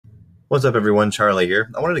What's up, everyone? Charlie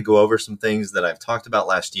here. I wanted to go over some things that I've talked about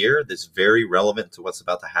last year that's very relevant to what's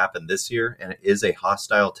about to happen this year, and it is a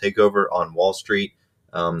hostile takeover on Wall Street.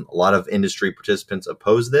 A lot of industry participants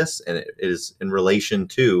oppose this, and it is in relation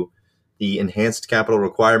to the enhanced capital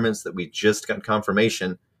requirements that we just got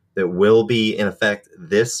confirmation that will be in effect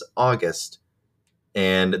this August,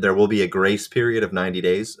 and there will be a grace period of 90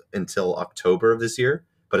 days until October of this year.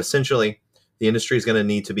 But essentially, the industry is going to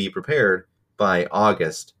need to be prepared by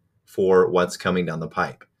August for what's coming down the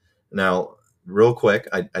pipe. Now, real quick,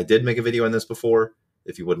 I did make a video on this before.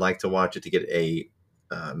 If you would like to watch it to get a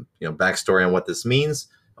backstory on what this means,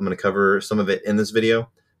 I'm going to cover some of it in this video,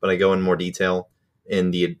 but I go in more detail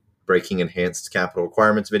in the Breaking Enhanced Capital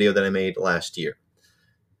Requirements video that I made last year.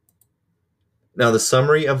 Now, the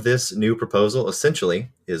summary of this new proposal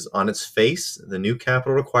essentially is on its face, the new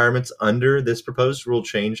capital requirements under this proposed rule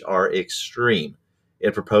change are extreme.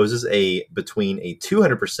 It proposes between a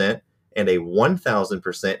 200% and a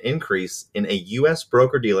 1,000% increase in a U.S.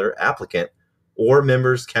 broker-dealer applicant or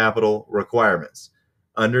members' capital requirements.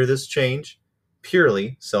 Under this change,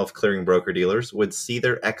 purely self-clearing broker-dealers would see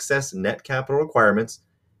their excess net capital requirements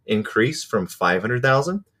increase from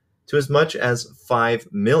 $500,000 to as much as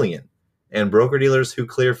 $5 million, and broker-dealers who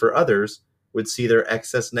clear for others would see their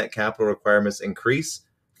excess net capital requirements increase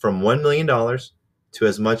from $1 million to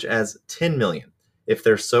as much as $10 million. If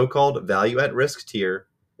their so-called value at risk tier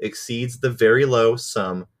exceeds the very low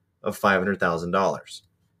sum of $500,000.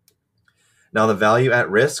 Now, the value at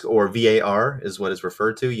risk, or VAR, is what is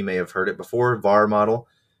referred to. You may have heard it before. VAR model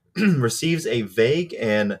receives a vague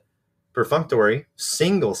and perfunctory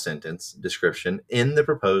single sentence description in the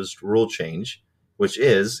proposed rule change, which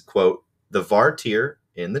is, quote, the VAR tier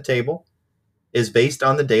in the table is based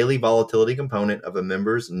on the daily volatility component of a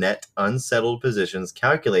member's net unsettled positions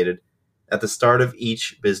calculated at the start of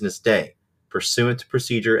each business day, pursuant to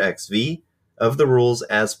Procedure XV of the rules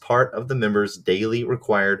as part of the member's daily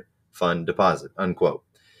required fund deposit, unquote.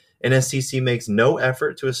 NSCC makes no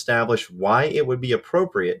effort to establish why it would be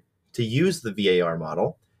appropriate to use the VAR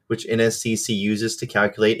model, which NSCC uses to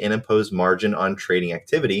calculate and impose margin on trading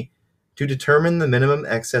activity, to determine the minimum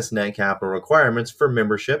excess net capital requirements for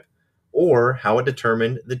membership, or how it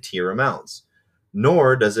determined the tier amounts.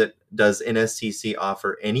 Nor does NSCC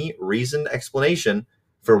offer any reasoned explanation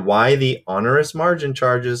for why the onerous margin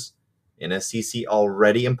charges NSCC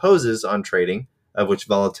already imposes on trading, of which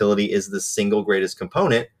volatility is the single greatest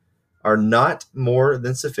component, are not more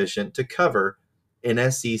than sufficient to cover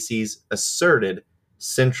NSCC's asserted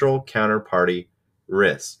central counterparty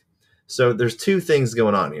risk. So there's two things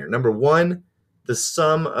going on here. Number one, the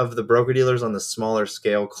sum of the broker-dealers on the smaller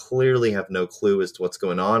scale clearly have no clue as to what's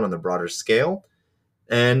going on the broader scale.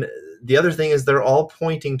 And the other thing is they're all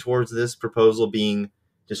pointing towards this proposal being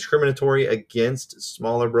discriminatory against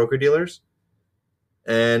smaller broker-dealers.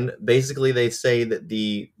 And basically they say that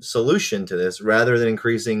the solution to this, rather than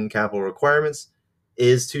increasing capital requirements,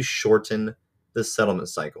 is to shorten the settlement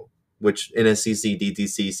cycle, which NSCC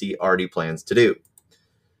DTCC already plans to do.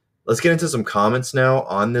 Let's get into some comments now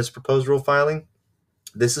on this proposed rule filing.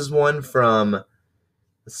 This is one from,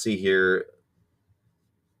 let's see here.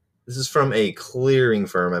 This is from a clearing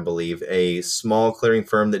firm, I believe, a small clearing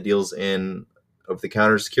firm that deals in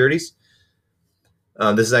over-the-counter securities.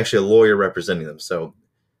 This is actually a lawyer representing them. So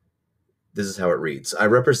this is how it reads. I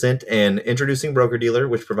represent an introducing broker-dealer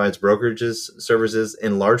which provides brokerages services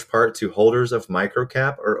in large part to holders of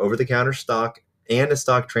microcap or over-the-counter stock, and a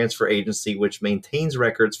stock transfer agency which maintains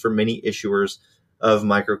records for many issuers of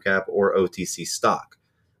microcap or OTC stock.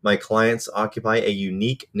 My clients occupy a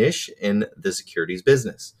unique niche in the securities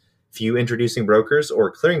business. Few introducing brokers or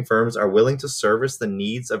clearing firms are willing to service the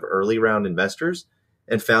needs of early round investors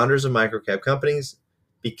and founders of microcap companies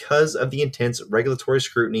because of the intense regulatory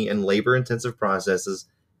scrutiny and labor-intensive processes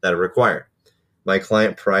that are required. My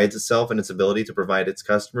client prides itself in its ability to provide its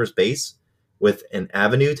customers base with an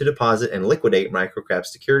avenue to deposit and liquidate microcap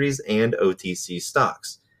securities and OTC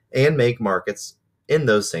stocks, and make markets in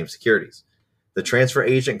those same securities. The transfer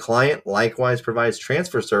agent client likewise provides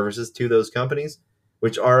transfer services to those companies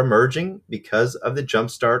which are emerging because of the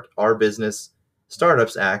Jumpstart Our Business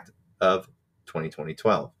Startups Act of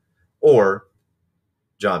 2012, or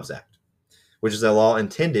Jobs Act, which is a law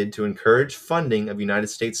intended to encourage funding of United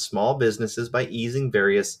States small businesses by easing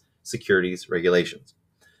various securities regulations.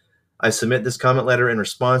 I submit this comment letter in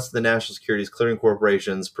response to the National Securities Clearing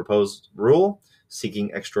Corporation's proposed rule seeking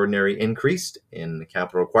extraordinary increase in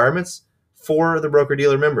capital requirements for the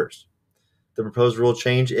broker-dealer members. The proposed rule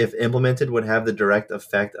change, if implemented, would have the direct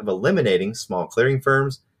effect of eliminating small clearing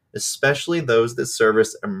firms, especially those that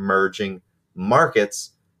service emerging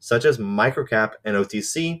markets such as microcap and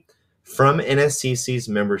OTC, from NSCC's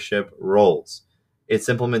membership rolls. Its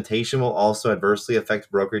implementation will also adversely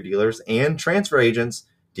affect broker-dealers and transfer agents.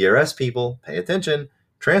 DRS people, pay attention.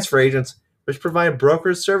 Transfer agents, which provide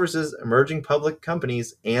brokerage services, emerging public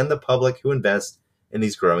companies, and the public who invest in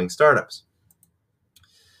these growing startups.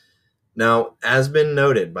 Now, as been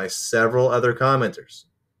noted by several other commenters,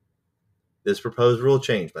 this proposed rule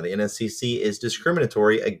change by the NSCC is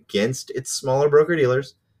discriminatory against its smaller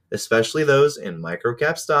broker-dealers, especially those in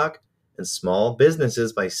microcap stock and small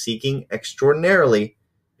businesses, by seeking extraordinarily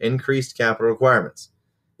increased capital requirements.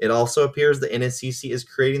 It also appears the NSCC is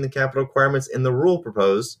creating the capital requirements in the rule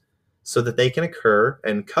proposed so that they can occur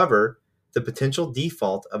and cover the potential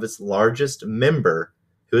default of its largest member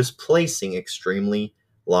who is placing extremely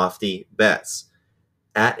lofty bets.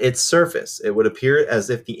 At its surface, it would appear as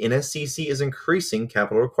if the NSCC is increasing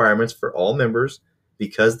capital requirements for all members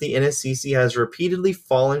because the NSCC has repeatedly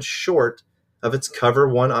fallen short of its Cover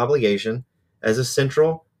 1 obligation as a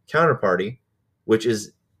central counterparty, which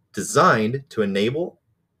is designed to enable,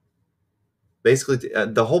 basically,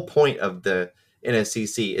 the whole point of the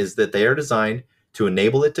NSCC is that they are designed to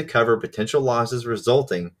enable it to cover potential losses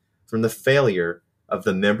resulting from the failure of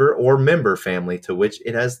the member or member family to which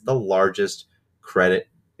it has the largest credit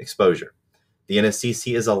exposure. The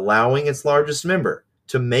NSCC is allowing its largest member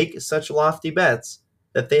to make such lofty bets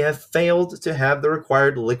that they have failed to have the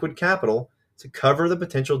required liquid capital to cover the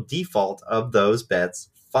potential default of those bets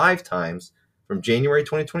 5 times from January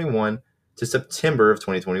 2021 to September of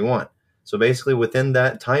 2021. So basically, within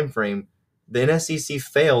that time frame, the NSCC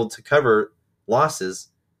failed to cover losses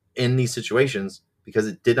in these situations because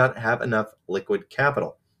it did not have enough liquid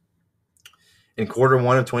capital. In quarter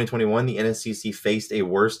 1 of 2021, the NSCC faced a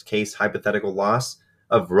worst-case hypothetical loss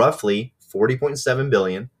of roughly $40.7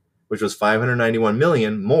 billion, which was $591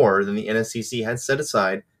 million more than the NSCC had set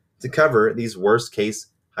aside to cover these worst-case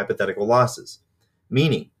hypothetical losses,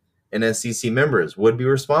 meaning NSCC members would be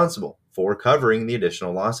responsible for covering the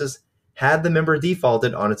additional losses had the member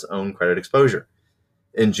defaulted on its own credit exposure.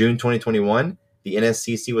 In June 2021, the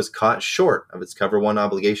NSCC was caught short of its Cover 1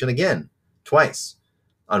 obligation again, twice.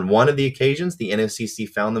 On one of the occasions, the NSCC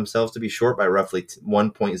found themselves to be short by roughly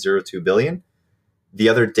 $1.02 billion. The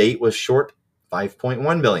other date was short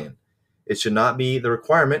 $5.1 billion. It should not be the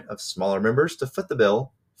requirement of smaller members to foot the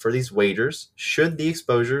bill for these wagers should the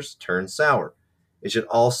exposures turn sour. It should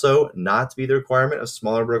also not be the requirement of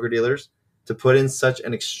smaller broker-dealers to put in such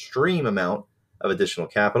an extreme amount of additional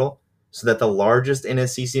capital so that the largest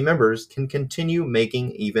NSCC members can continue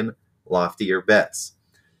making even loftier bets.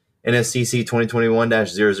 NSCC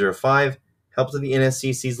 2021-005 helped with the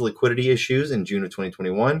NSCC's liquidity issues in June of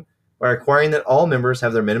 2021 by requiring that all members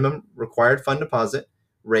have their minimum required fund deposit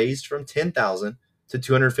raised from $10,000 to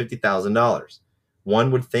 $250,000.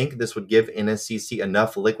 One would think this would give NSCC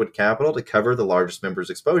enough liquid capital to cover the largest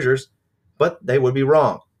members' exposures, but they would be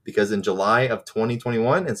wrong because in July of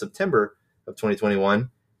 2021 and September of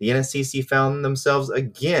 2021, the NSCC found themselves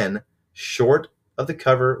again short of the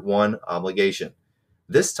Cover 1 obligation,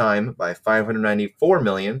 this time by $594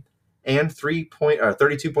 million and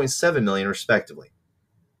 $32.7 million respectively.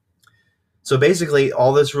 So basically,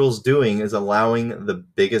 all this rule is doing is allowing the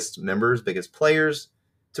biggest members, biggest players,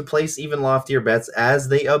 to place even loftier bets as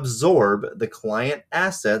they absorb the client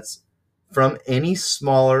assets from any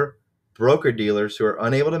smaller broker-dealers who are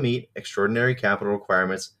unable to meet extraordinary capital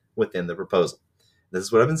requirements within the proposal. This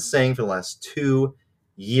is what I've been saying for the last 2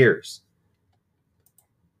 years.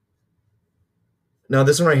 Now,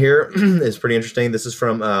 this one right here is pretty interesting. This is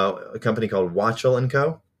from a company called Watchell &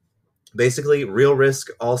 Co. Basically, real risk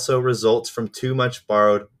also results from too much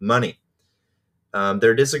borrowed money.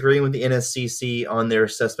 They're disagreeing with the NSCC on their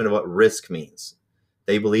assessment of what risk means.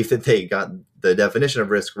 They believe that they got the definition of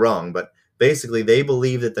risk wrong, but basically they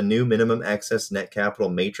believe that the new minimum excess net capital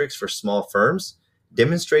matrix for small firms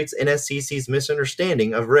demonstrates NSCC's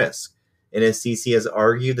misunderstanding of risk. NSCC has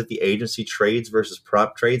argued that the agency trades versus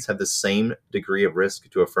prop trades have the same degree of risk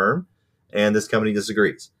to a firm, and this company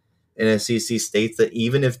disagrees. NSCC states that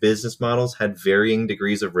even if business models had varying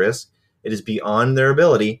degrees of risk, it is beyond their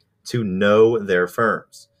ability to know their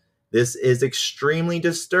firms. This is extremely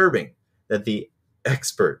disturbing that the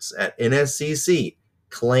experts at NSCC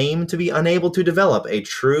claim to be unable to develop a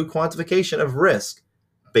true quantification of risk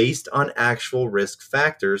based on actual risk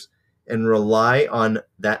factors and rely on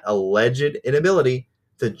that alleged inability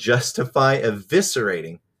to justify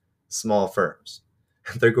eviscerating small firms.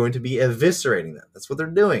 They're going to be eviscerating them. That's what they're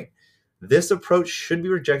doing. This approach should be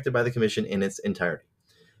rejected by the Commission in its entirety.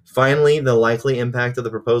 Finally, the likely impact of the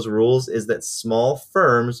proposed rules is that small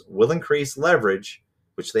firms will increase leverage,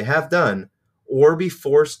 which they have done, or be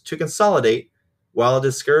forced to consolidate while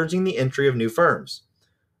discouraging the entry of new firms.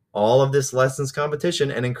 All of this lessens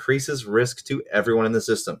competition and increases risk to everyone in the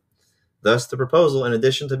system. Thus, the proposal, in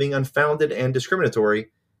addition to being unfounded and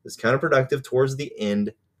discriminatory, is counterproductive towards the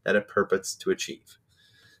end that it purports to achieve.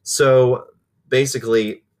 So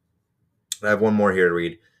basically, I have one more here to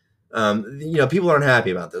read. People aren't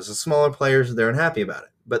happy about this. The smaller players, they're unhappy about it.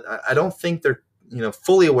 But I don't think they're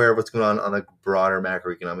fully aware of what's going on a broader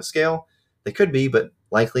macroeconomic scale. They could be, but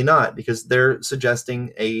likely not, because they're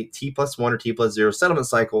suggesting a T+1 or T+0 settlement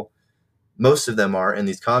cycle. Most of them are in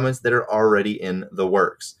these comments that are already in the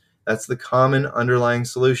works. That's the common underlying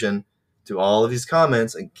solution to all of these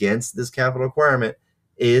comments against this capital requirement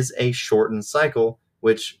is a shortened cycle,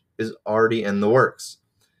 which is already in the works.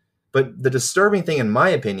 But the disturbing thing, in my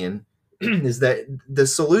opinion, is that the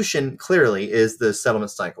solution clearly is the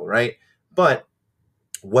settlement cycle, right? But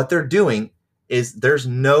what they're doing is there's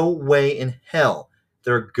no way in hell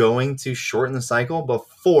they're going to shorten the cycle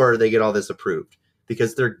before they get all this approved,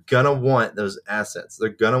 because they're going to want those assets. They're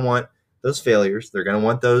going to want those failures. They're going to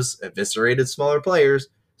want those eviscerated smaller players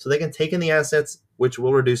so they can take in the assets, which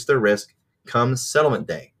will reduce their risk come settlement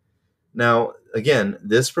day. Now, again,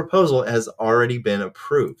 this proposal has already been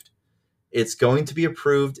approved. It's going to be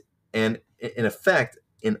approved and in effect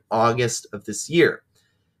in August of this year.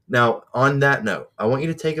 Now, on that note, I want you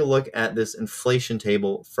to take a look at this inflation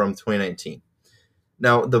table from 2019.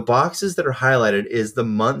 Now, the boxes that are highlighted is the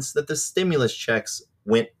months that the stimulus checks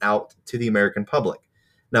went out to the American public.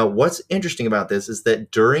 Now, what's interesting about this is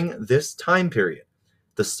that during this time period,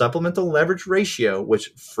 the supplemental leverage ratio,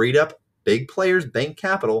 which freed up big players' bank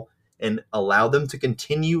capital and allowed them to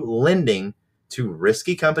continue lending to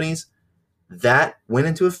risky companies, that went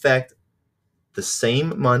into effect the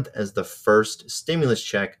same month as the first stimulus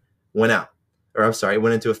check went out. It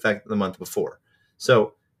went into effect the month before.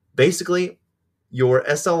 So basically, your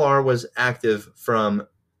SLR was active from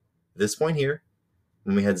this point here,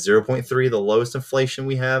 when we had 0.3, the lowest inflation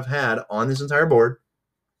we have had on this entire board.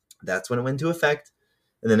 That's when it went into effect.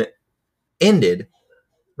 And then it ended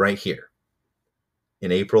right here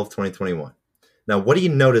in April of 2021. Now, what do you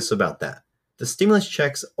notice about that? The stimulus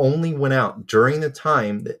checks only went out during the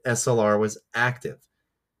time that SLR was active.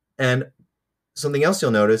 And something else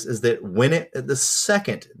you'll notice is that the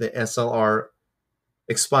second the SLR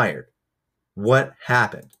expired, what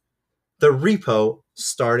happened? The repo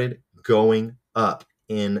started going up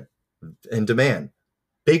in demand.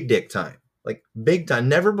 Big dick time. Like big time.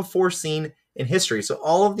 Never before seen in history. So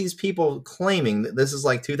all of these people claiming that this is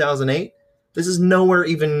like 2008, this is nowhere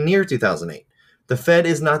even near 2008. The Fed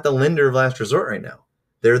is not the lender of last resort right now.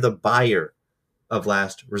 They're the buyer of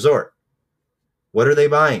last resort. What are they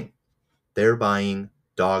buying? They're buying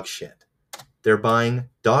dog shit. They're buying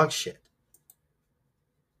dog shit.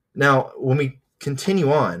 Now, when we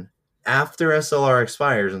continue on, after SLR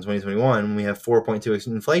expires in 2021, when we have 4.2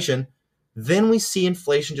 inflation, then we see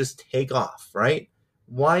inflation just take off, right?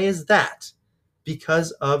 Why is that?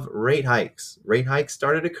 Because of rate hikes. Rate hikes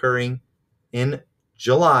started occurring in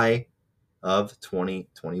July of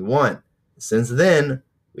 2021. Since then,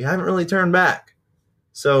 we haven't really turned back.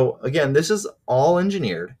 So again, this is all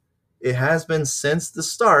engineered. It has been since the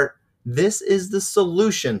start. This is the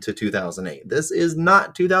solution to 2008. This is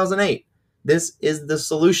not 2008. This is the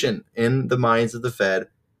solution in the minds of the Fed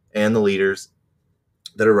and the leaders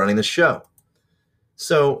that are running the show.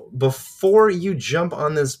 So before you jump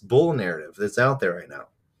on this bull narrative that's out there right now,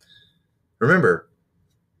 remember,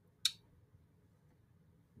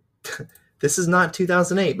 this is not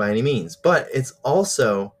 2008 by any means, but it's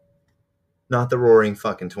also not the roaring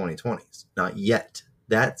fucking 2020s. Not yet.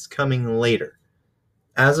 That's coming later.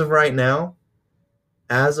 As of right now,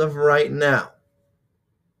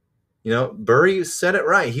 Burry said it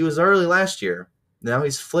right. He was early last year. Now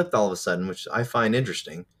he's flipped all of a sudden, which I find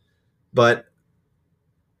interesting. But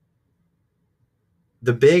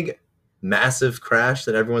the big, massive crash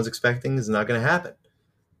that everyone's expecting is not going to happen.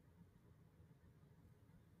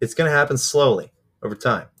 It's going to happen slowly over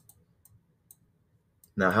time.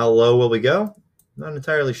 Now, how low will we go? Not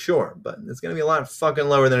entirely sure, but it's going to be a lot fucking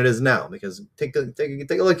lower than it is now, because take a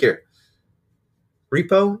look here.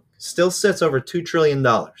 Repo still sits over $2 trillion.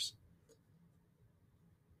 The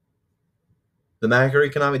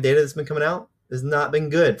macroeconomic data that's been coming out has not been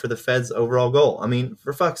good for the Fed's overall goal. I mean,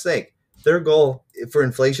 for fuck's sake, their goal for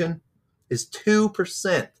inflation is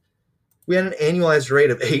 2%. We had an annualized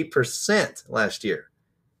rate of 8% last year.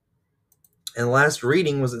 And the last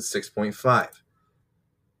reading was at 6.5.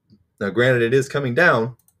 Now, granted, it is coming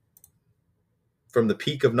down from the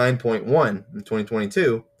peak of 9.1 in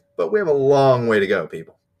 2022, but we have a long way to go,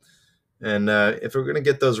 people. And if we're going to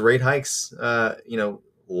get those rate hikes,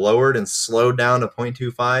 lowered and slowed down to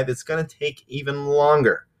 0.25, it's going to take even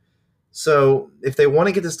longer. So if they want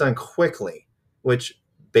to get this done quickly, which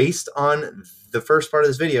based on the first part of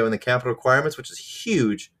this video and the capital requirements, which is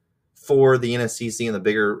huge for the NSCC and the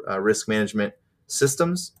bigger risk management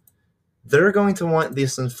systems, they're going to want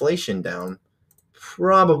this inflation down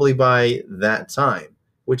probably by that time,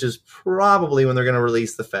 which is probably when they're going to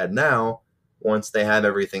release the Fed now, once they have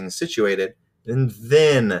everything situated, and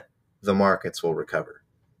then the markets will recover.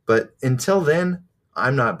 But until then,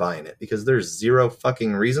 I'm not buying it because there's zero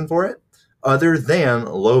fucking reason for it other than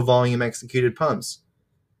low volume executed pumps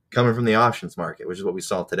coming from the options market, which is what we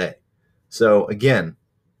saw today. So again,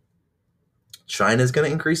 China is going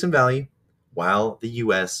to increase in value while the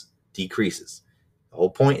US decreases. The whole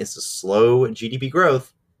point is to slow GDP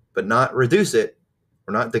growth, but not reduce it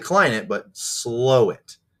or not decline it, but slow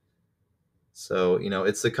it. So,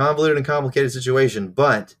 it's a convoluted and complicated situation,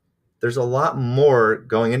 but there's a lot more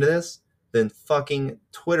going into this than fucking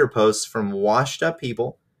Twitter posts from washed up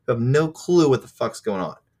people who have no clue what the fuck's going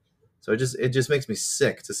on. So it just makes me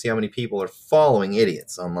sick to see how many people are following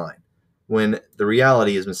idiots online when the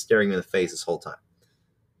reality has been staring me in the face this whole time.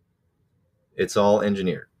 It's all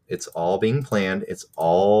engineered. It's all being planned. It's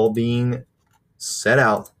all being set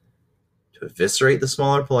out to eviscerate the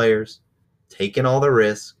smaller players, take in all the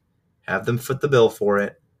risk, have them foot the bill for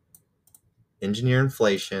it, engineer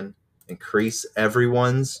inflation, increase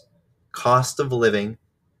everyone's cost of living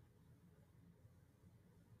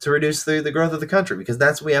to reduce the growth of the country, because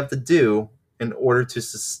that's what we have to do in order to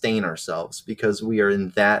sustain ourselves, because we are in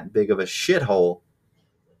that big of a shithole.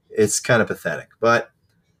 It's kind of pathetic. But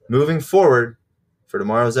moving forward for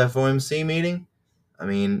tomorrow's FOMC meeting, I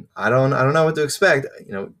don't know what to expect.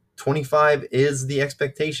 25 is the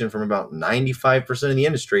expectation from about 95% of the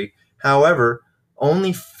industry. However,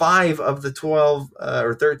 only 5 of the 12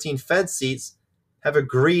 or 13 Fed seats have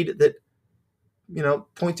agreed that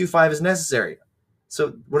 0.25 is necessary.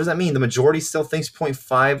 So what does that mean? The majority still thinks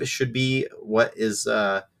 0.5 should be what is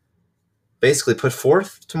basically put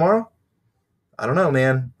forth tomorrow? I don't know,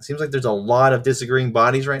 man. It seems like there's a lot of disagreeing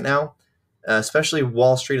bodies right now, especially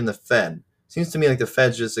Wall Street and the Fed. Seems to me like the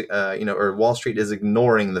Fed's just, or Wall Street is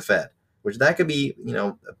ignoring the Fed, which that could be,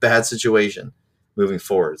 a bad situation moving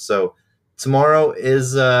forward. So tomorrow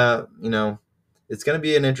is, it's going to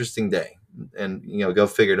be an interesting day. And, go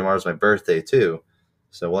figure, tomorrow's my birthday too.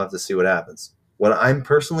 So we'll have to see what happens. What I'm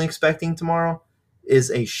personally expecting tomorrow is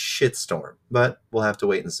a shitstorm, but we'll have to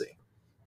wait and see.